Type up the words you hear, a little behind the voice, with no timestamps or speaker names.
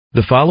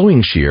The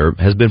following shir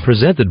has been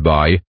presented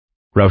by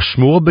Rav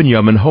Shmuel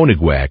Binyamin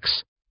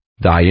Honigwax,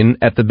 Dayan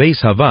at the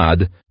Beis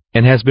Havad,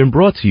 and has been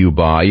brought to you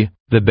by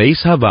the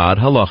Beis Havad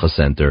Halacha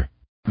Center.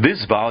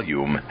 This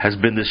volume has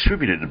been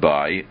distributed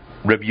by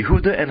Reb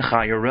Yehuda and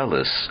Chaya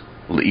Relis,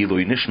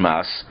 Le'ilui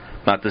Nishmas,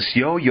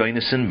 Matasyo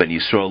Yonason ben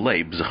Yisrael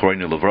Leib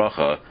Zechroinu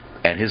Levracha,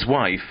 and his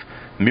wife,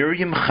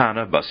 Miriam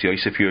Chana Bas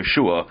Yosef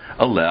Yeshua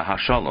Aleh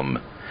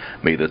HaShalom.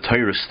 May the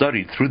Torah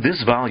studied through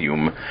this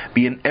volume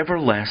be an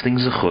everlasting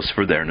zechus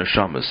for their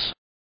neshamas.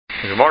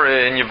 The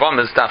Gemara in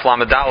Yevamos Daf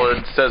Lamed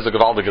Daled says the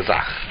Gewaldige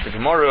Zach. The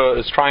Gemara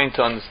is trying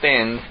to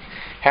understand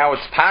how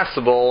it's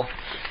possible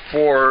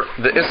for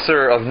the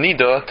Isser of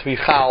Nida to be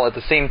Chal at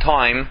the same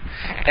time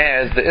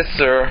as the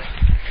Isser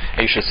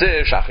Eishes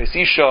Ish, Achis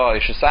Isha,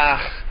 Eishes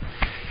Ach,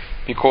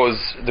 because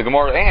the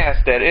Gemara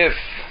asked that if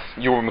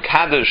you were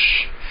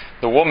Mekadosh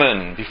the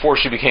woman before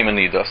she became a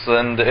Nida, so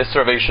then the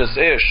Isser of Eishes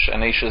Ish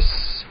and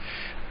Eishes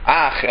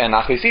Ach and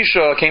Achis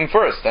Isha came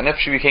first, and if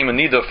she became a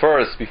Nida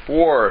first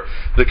before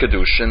the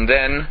Kedushin,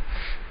 then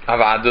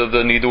Avada,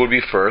 the Nida would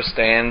be first,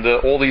 and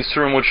all the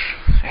Yisurim which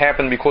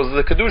happened because of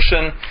the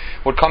Kedushin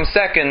would come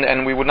second,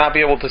 and we would not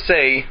be able to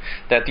say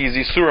that these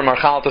Yisurim are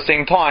Chal at the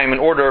same time in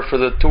order for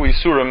the two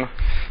Yisurim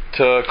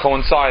to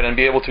coincide and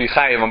be able to be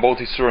Chayiv on both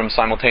Yisurim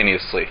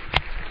simultaneously.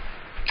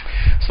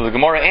 So the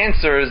Gemara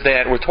answers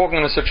that we're talking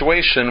in a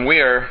situation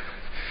where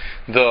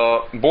the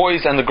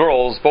boys and the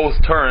girls both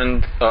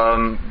turned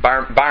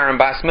bar and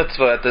bas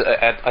mitzvah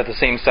at the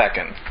same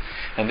second,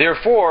 and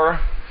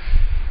therefore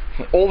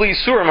all the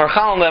yisurim are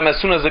chal on them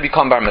as soon as they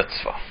become bar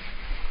mitzvah.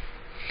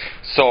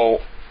 So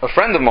a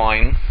friend of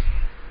mine,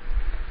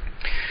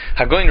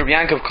 Hagoyin Reb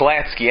Yankov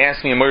Kalatsky,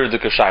 asked me a murder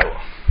shayla.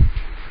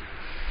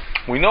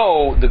 We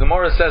know the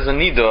Gemara says in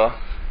Nida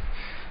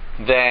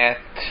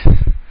that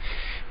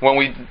when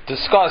we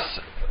discuss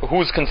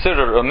who's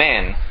considered a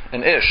man,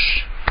 an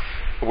ish,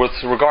 with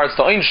regards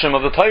to Einshim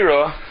of the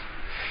Torah,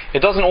 it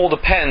doesn't all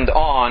depend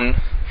on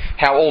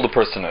how old a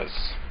person is.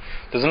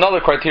 There's another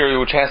criteria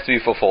which has to be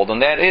fulfilled,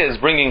 and that is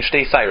bringing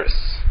Shtei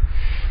Cyrus.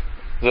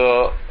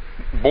 The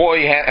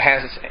boy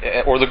has,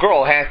 or the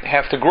girl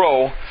have to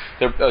grow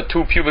their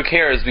two pubic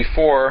hairs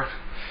before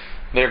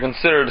they're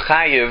considered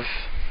Chayiv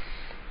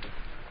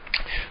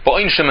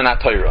Ba'Einshim in that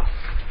Torah.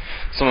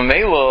 So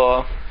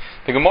Mamela,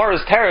 the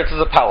Gemara's teretz is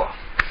a Pella.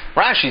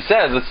 Rashi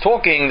says it's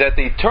talking that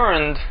they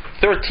turned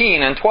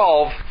 13 and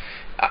 12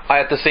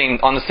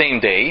 on the same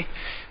day,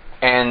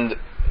 and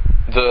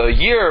the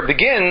year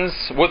begins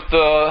with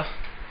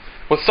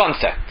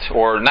sunset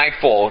or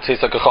nightfall,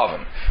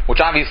 which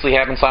obviously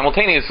happens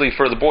simultaneously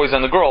for the boys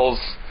and the girls,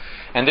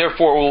 and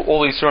therefore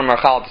all these Yisurim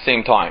are Chal at the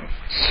same time.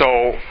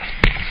 So,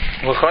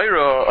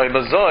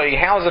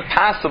 how is it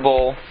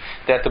possible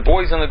that the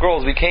boys and the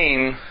girls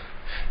became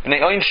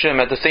Bnei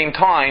Einshim at the same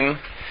time,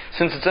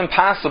 since it's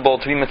impossible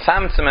to be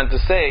mitzamtzim and to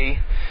say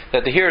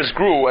that the hairs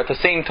grew at the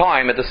same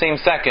time, at the same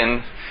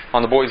second,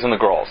 on the boys and the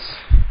girls?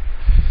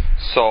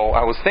 So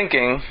I was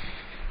thinking,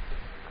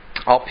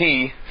 Al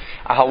Pi,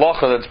 a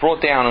halacha that's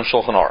brought down in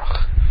Shulchan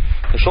Aruch.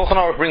 The Shulchan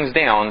Aruch brings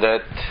down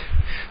that,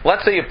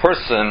 let's say a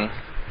person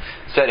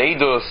said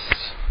Eidos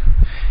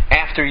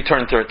after he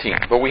turned 13,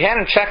 but we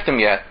hadn't checked him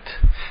yet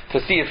to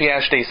see if he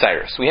has Shtei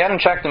Cyrus. We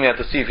hadn't checked him yet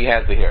to see if he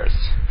has the hairs.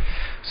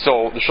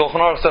 So the Shulchan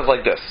Aruch says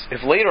like this: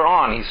 if later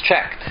on he's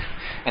checked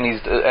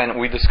and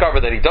we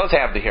discover that he does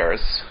have the hairs,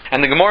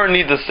 and the Gemara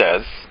Nida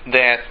says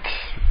that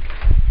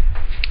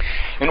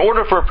in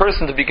order for a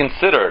person to be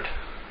considered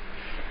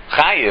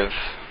Chayiv,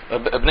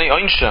 Bnei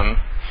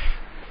Einshim,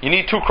 you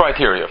need two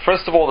criteria.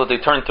 First of all, that they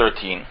turned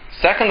 13.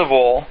 Second of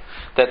all,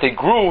 that they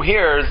grew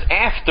hairs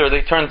after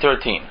they turned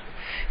 13.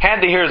 Had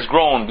the hairs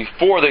grown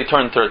before they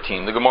turned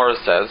 13, the Gemara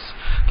says,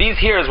 these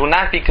hairs will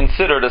not be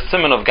considered a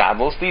siman of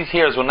gadlus. These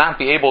hairs will not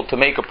be able to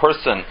make a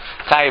person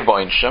chayiv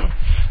b'einshim,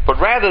 but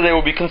rather they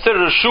will be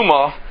considered a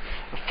shuma,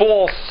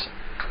 false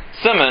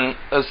siman,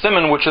 a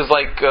siman which is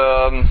like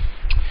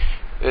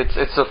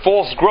it's a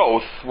false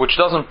growth which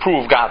doesn't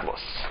prove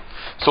gadlus.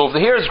 So if the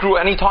hairs grew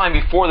any time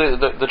before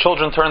the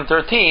children turned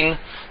 13,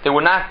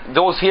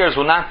 those hairs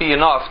will not be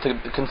enough to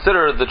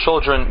consider the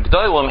children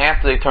gdolim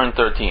after they turned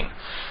 13.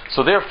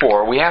 So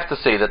therefore, we have to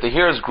say that the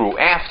hairs grew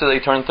after they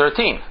turned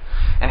 13.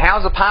 And how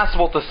is it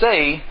possible to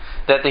say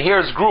that the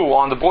hairs grew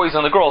on the boys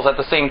and the girls at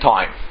the same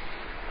time?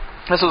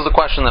 This was the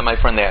question that my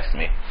friend asked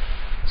me.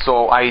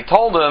 So I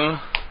told him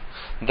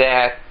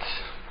that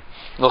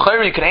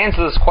l'chayri you can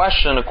answer this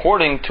question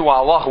according to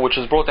halacha, which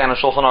is brought down in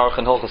Shulchan Aruch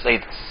and Hilchos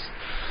Eidos.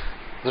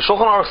 The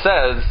Shulchan Aruch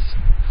says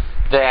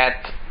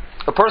that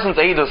a person's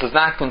eidos is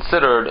not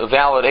considered a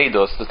valid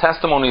eidos. The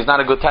testimony is not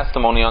a good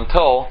testimony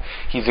until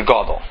he's a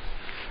gadol.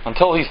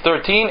 Until he's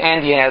 13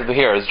 and he has the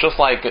hairs. Just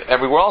like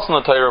everywhere else in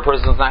the Torah, a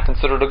person is not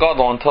considered a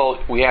gadol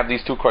until we have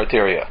these two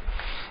criteria.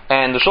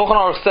 And the Shulchan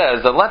Aruch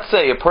says that, let's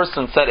say a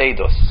person said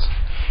eidos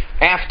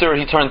after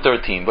he turned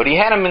 13, but he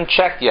hadn't been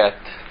checked yet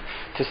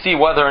to see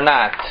whether or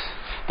not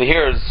the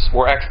hairs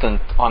were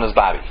extant on his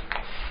body.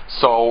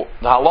 So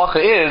the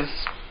halacha is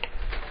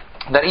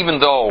that even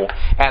though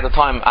at the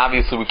time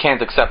obviously we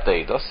can't accept the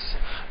eidos,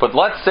 But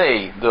let's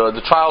say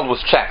the child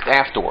was checked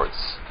afterwards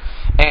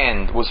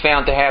and was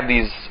found to have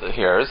these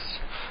hairs,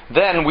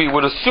 then we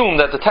would assume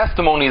that the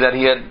testimony that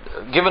he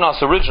had given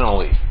us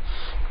originally,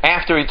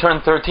 after he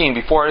turned 13,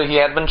 before he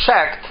had been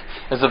checked,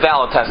 is a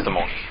valid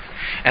testimony.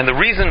 And the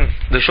reason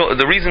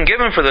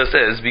given for this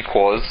is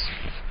because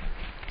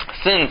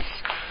since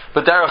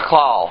b'derech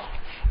klal,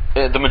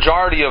 the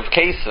majority of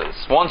cases,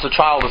 once a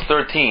child is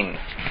 13,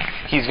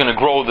 he's going to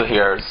grow the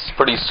hairs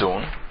pretty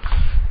soon.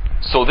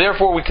 So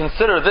therefore, we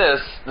consider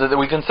this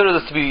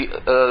to be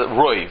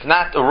roiv,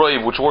 not a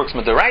roiv which works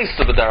with the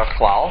raisa b'derech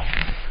klal,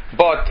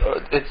 but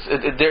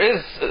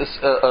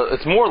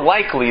it's more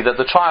likely that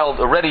the child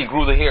already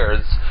grew the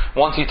hairs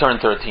once he turned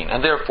 13,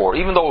 and therefore,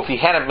 even though if he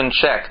hadn't been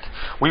checked,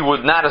 we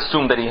would not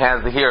assume that he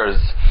has the hairs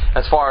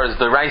as far as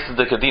the raisa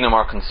d'kadinim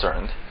are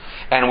concerned.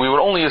 And we would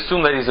only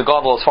assume that he's a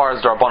gadol as far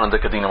as the rabbanan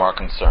d'kadinim are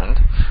concerned.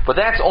 But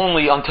that's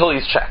only until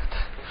he's checked.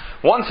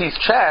 Once he's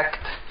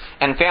checked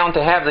and found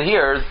to have the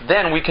hairs,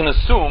 then we can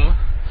assume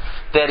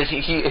that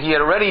he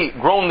had already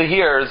grown the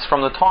hairs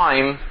from the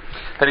time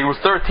that he was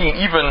 13,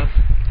 even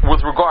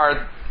with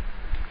regard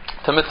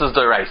to mitzvahs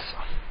d'oraisa.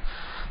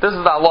 This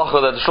is the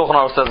halacha that the Shulchan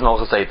Aruch says in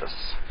Hilchos Eitos.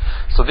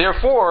 So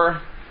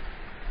therefore,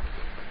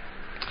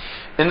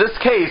 in this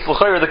case,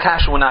 l'chayr the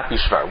kasha would not be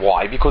shver.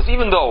 Why? Because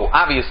even though,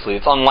 obviously,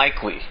 it's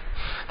unlikely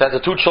that the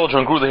two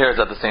children grew the hairs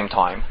at the same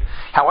time,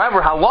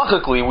 however,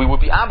 halachically, we would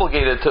be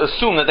obligated to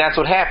assume that that's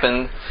what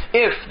happened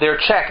if they're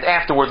checked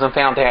afterwards and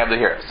found to have the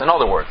hairs. In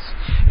other words,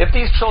 if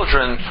these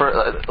children,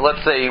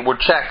 let's say, were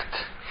checked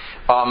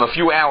a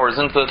few hours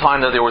into the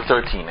time that they were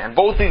 13, and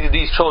both of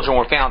these children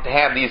were found to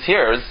have these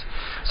hairs,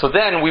 so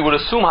then we would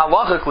assume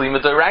halachically,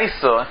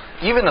 midaraisa,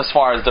 even as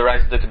far as the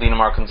raisa d'kadinim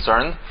are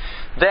concerned,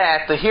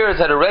 that the hairs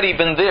had already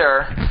been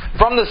there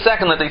from the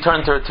second that they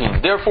turned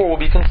 13. Therefore, it will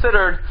be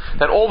considered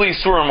that all these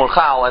surim were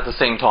chal at the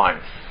same time.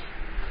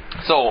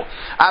 So,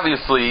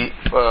 obviously,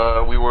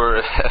 we were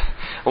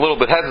a little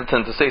bit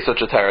hesitant to say such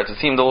a teretz. It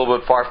seemed a little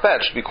bit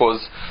far-fetched, because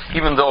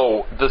even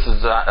though this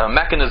is a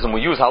mechanism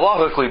we use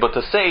halachically, but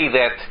to say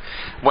that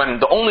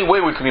when the only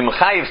way we can be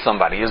mechayiv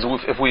somebody is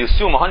if we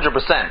assume 100%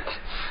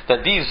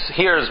 that these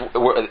hairs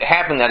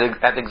happened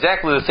at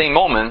exactly the same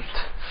moment,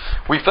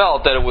 we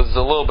felt that it was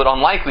a little bit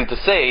unlikely to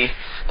say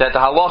that the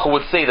halacha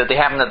would say that they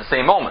happened at the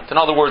same moment. In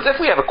other words, if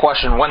we have a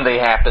question when they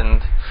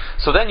happened,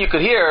 so then you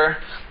could hear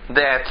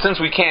that since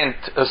we can't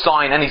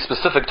assign any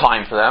specific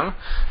time for them,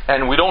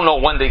 and we don't know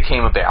when they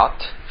came about,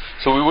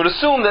 so we would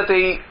assume that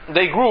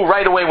they grew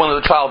right away when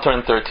the child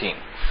turned 13.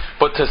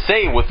 But to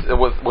say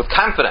with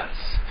confidence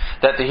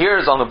that the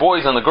hairs on the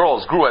boys and the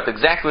girls grew at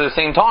exactly the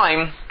same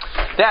time,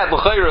 that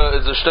l'chayra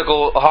is a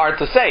shtickle hard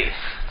to say.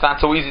 It's not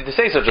so easy to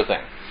say such a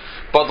thing.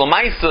 But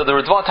l'maisa, the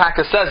Ritva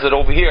Taka says it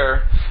over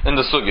here in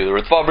the sugya.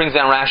 The Ritva brings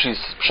down Rashi's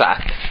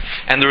pshat,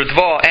 and the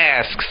Ritva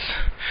asks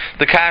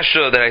the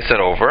kasha that I said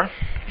over,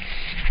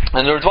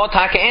 and the Ritva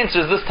Taka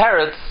answers this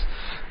teretz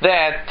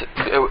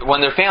that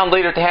when they're found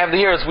later to have the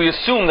hairs, we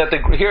assume that the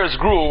hairs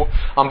grew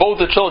on both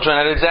the children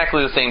at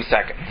exactly the same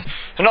second.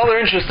 Another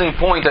interesting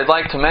point I'd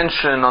like to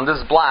mention on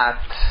this blot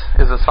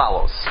is as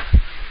follows.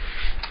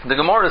 The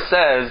Gemara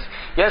says,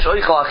 Yesh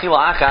oichel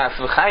achila achas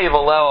v'chayiv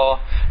oleo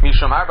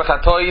mishum arba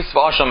chatois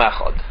v'asham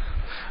echad.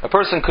 A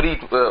person could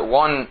eat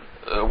one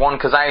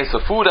kazayis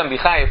of food and be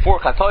chayiv 4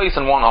 chatois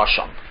and 1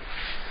 asham.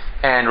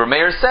 And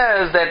Rameir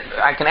says that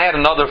I can add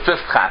another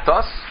 5th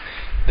chatos.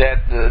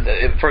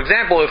 That, for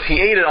example, if he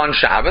ate it on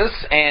Shabbos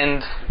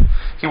and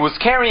he was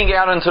carrying it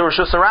out into Rosh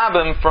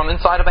Hashanah from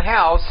inside of a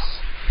house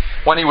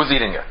when he was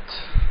eating it.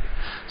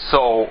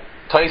 So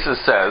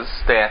Taisus says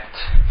that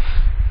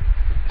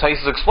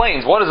Taisus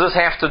explains, what does this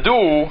have to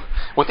do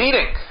with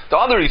eating? The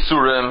other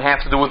Isurim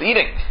have to do with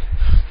eating.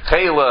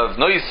 Chaylev,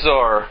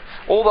 Noisor,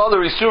 all the other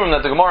Isurim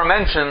that the Gemara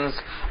mentions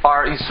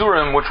are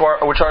Isurim which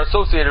are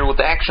associated with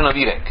the action of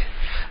eating.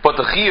 But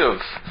the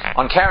chiyuv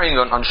on carrying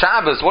on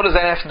Shabbos, what does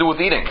that have to do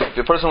with eating? If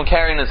the person will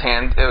carry in his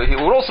hand, he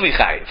would also be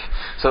chayiv.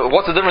 So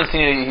what's the difference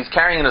between he's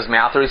carrying in his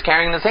mouth or he's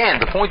carrying in his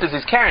hand? The point is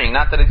he's carrying,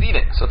 not that he's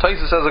eating. So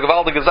Taisus says a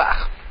gavaldig gazach.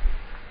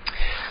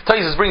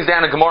 Taisus brings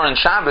down a Gemara on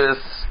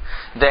Shabbos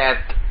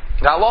that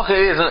the halacha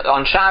is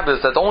on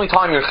Shabbos that the only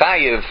time you're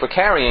chayiv for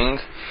carrying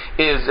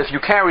is if you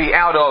carry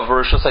out of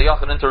Rosh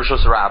Hashanah into Rosh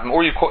Hashanah,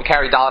 or you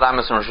carry Daled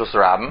Amos in Rosh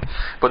Hashanah.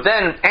 But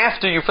then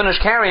after you finish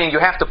carrying, you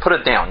have to put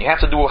it down. You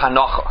have to do a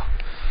hanacha.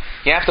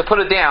 You have to put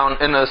it down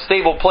in a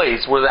stable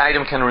place where the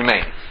item can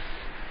remain.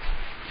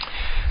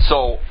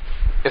 So,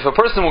 if a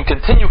person would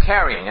continue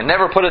carrying and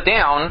never put it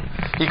down,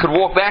 he could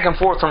walk back and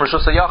forth from Rosh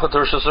Hashanah to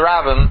Rosh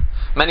Hashanah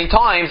many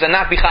times and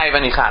not be chayiv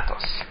any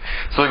chatos.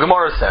 So the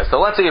Gemara says, so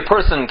let's say a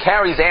person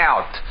carries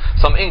out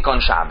some ink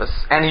on Shabbos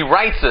and he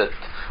writes it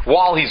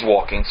while he's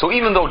walking. So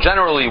even though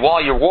generally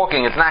while you're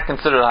walking it's not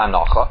considered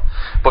hanacha,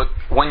 but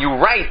when you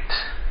write,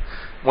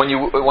 when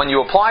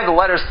you apply the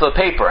letters to the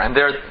paper and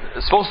they're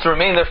supposed to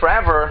remain there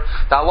forever,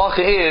 the halacha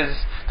is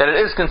that it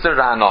is considered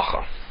a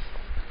hanacha.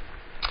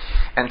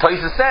 And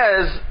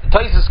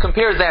Taisus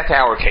compares that to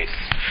our case.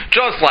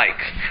 Just like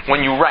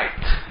when you write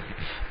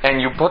and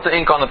you put the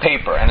ink on the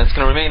paper, and it's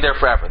going to remain there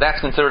forever.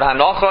 That's considered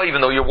hanacha, even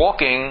though you're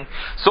walking.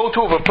 So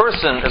too, if a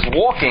person is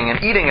walking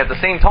and eating at the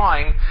same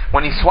time,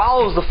 when he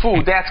swallows the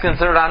food, that's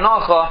considered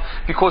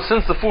hanacha, because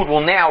since the food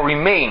will now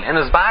remain in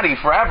his body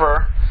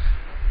forever,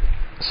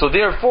 so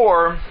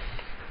therefore,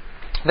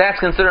 that's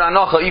considered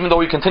hanacha, even though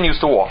he continues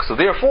to walk. So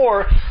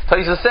therefore,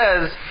 Taisa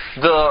says,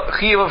 the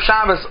chiyuv of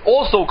Shabbos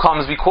also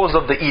comes because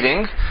of the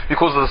eating,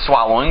 because of the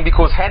swallowing,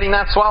 because had he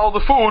not swallowed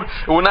the food,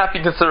 it would not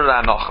be considered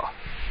hanacha.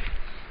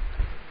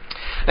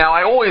 Now,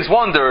 I always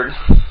wondered,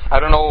 I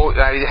don't know,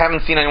 I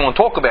haven't seen anyone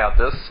talk about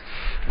this,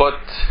 but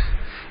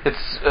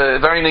it's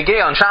very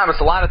negay on Shabbos.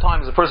 A lot of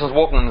times a person's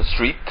walking in the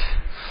street,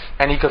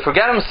 and he could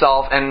forget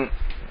himself, and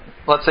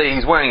let's say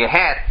he's wearing a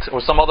hat or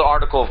some other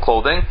article of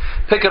clothing,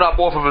 pick it up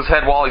off of his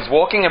head while he's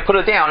walking, and put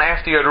it down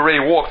after he had already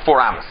walked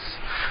 4 amos.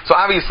 So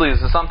obviously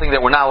this is something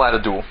that we're not allowed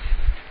to do.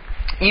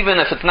 Even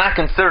if it's not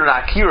considered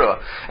akira,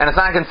 and it's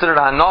not considered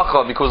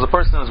hanacha because the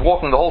person is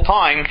walking the whole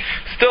time,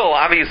 still,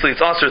 obviously,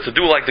 it's usher to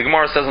do like the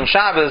Gemara says in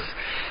Shabbos,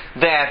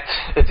 that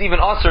it's even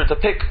usher to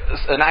pick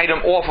an item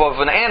off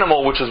of an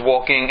animal which is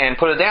walking and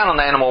put it down on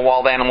the animal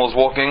while the animal is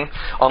walking,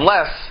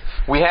 unless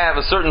we have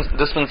a certain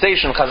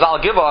dispensation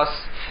Chazal give us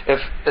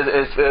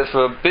if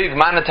a big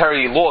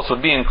monetary loss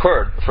would be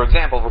incurred. For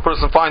example, if a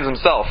person finds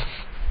himself,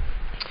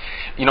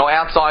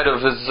 outside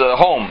of his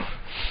home,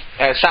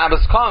 as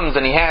Shabbos comes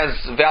and he has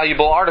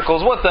valuable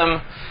articles with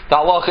him, the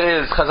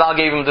halacha is Chazal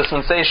gave him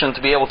dispensation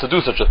to be able to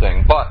do such a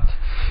thing. But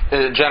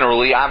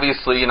generally,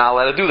 obviously, you're not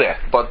allowed to do that.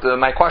 But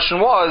my question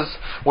was,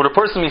 would a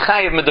person be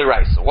chayiv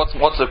midiraisa?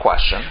 What's the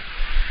question?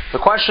 The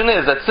question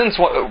is that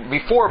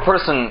before a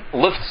person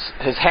lifts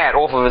his hat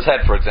off of his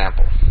head, for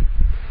example,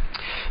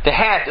 the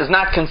hat is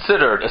not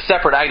considered a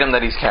separate item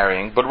that he's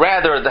carrying, but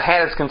rather the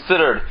hat is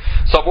considered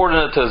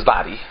subordinate to his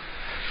body.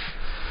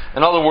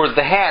 In other words,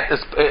 the hat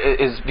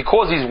is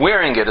because he's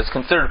wearing it, it's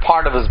considered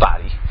part of his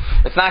body.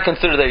 It's not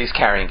considered that he's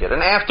carrying it.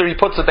 And after he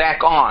puts it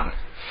back on,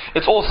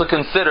 it's also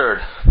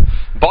considered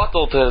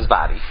batel to his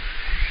body.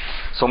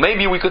 So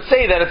maybe we could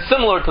say that it's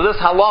similar to this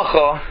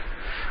halacha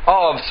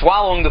of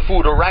swallowing the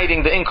food or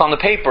writing the ink on the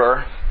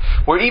paper,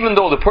 where even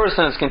though the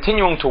person is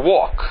continuing to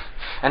walk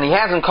and he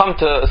hasn't come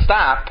to a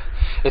stop,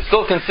 it's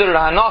still considered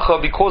hanacha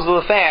because of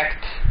the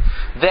fact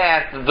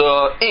that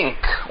the ink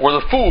or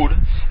the food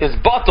is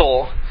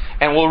batel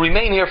and will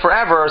remain here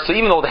forever. So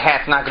even though the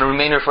hat's not going to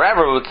remain here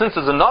forever, but since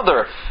there's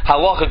another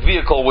halachic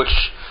vehicle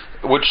which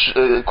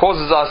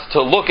causes us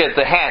to look at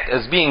the hat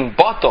as being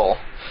batel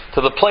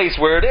to the place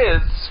where it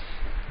is,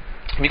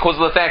 because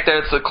of the fact that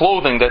it's a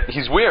clothing that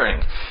he's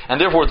wearing, and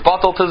therefore it's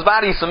batel to his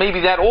body, so maybe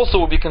that also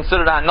would be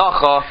considered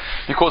hanacha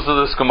because of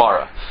this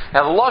Gemara.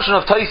 Now the lashon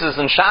of Taisus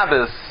and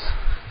Shabbos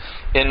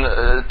in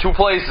 2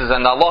 places,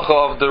 and the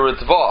halacha of the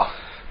Ritzvah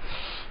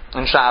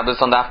in Shabbos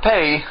on Daf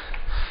Pei,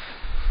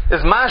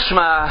 is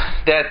mashma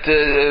that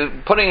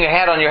putting a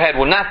hat on your head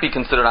will not be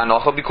considered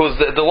hanacha, because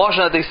the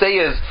lashon that they say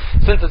is,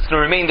 since it's going to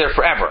remain there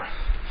forever.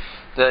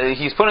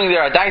 He's putting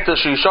there adaita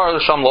sheyishar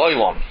l'sham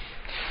lo'olam.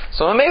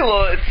 So in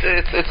Mela,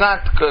 it's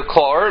not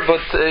klar, but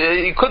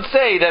you could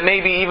say that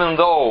maybe even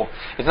though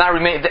it's not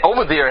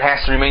over there, it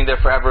has to remain there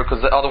forever,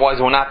 because otherwise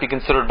it will not be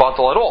considered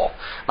batel at all.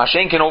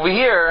 Mashenkin over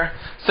here,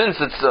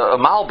 since it's a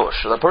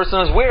malbush, the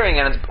person is wearing,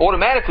 and it's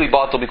automatically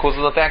batel because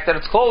of the fact that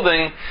it's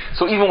clothing,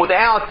 so even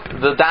without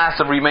the das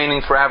of remaining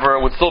forever,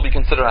 it would still be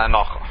considered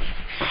hanacha.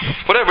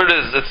 Whatever it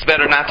is, it's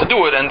better not to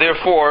do it, and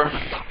therefore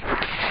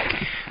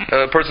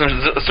a person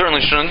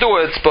certainly shouldn't do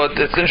it, but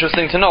it's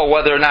interesting to know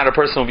whether or not a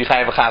person will be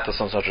chayav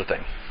chatas on such a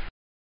thing.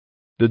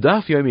 The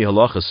Daf Yomi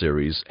Halacha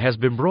series has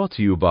been brought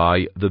to you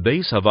by the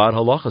Beis Havad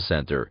Halacha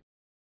Center.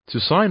 To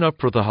sign up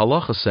for the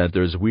Halacha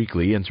Center's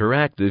weekly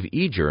interactive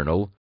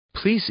e-journal,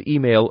 please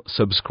email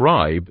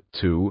subscribe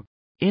to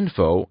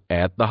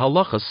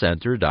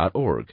info@thehalachacenter.org.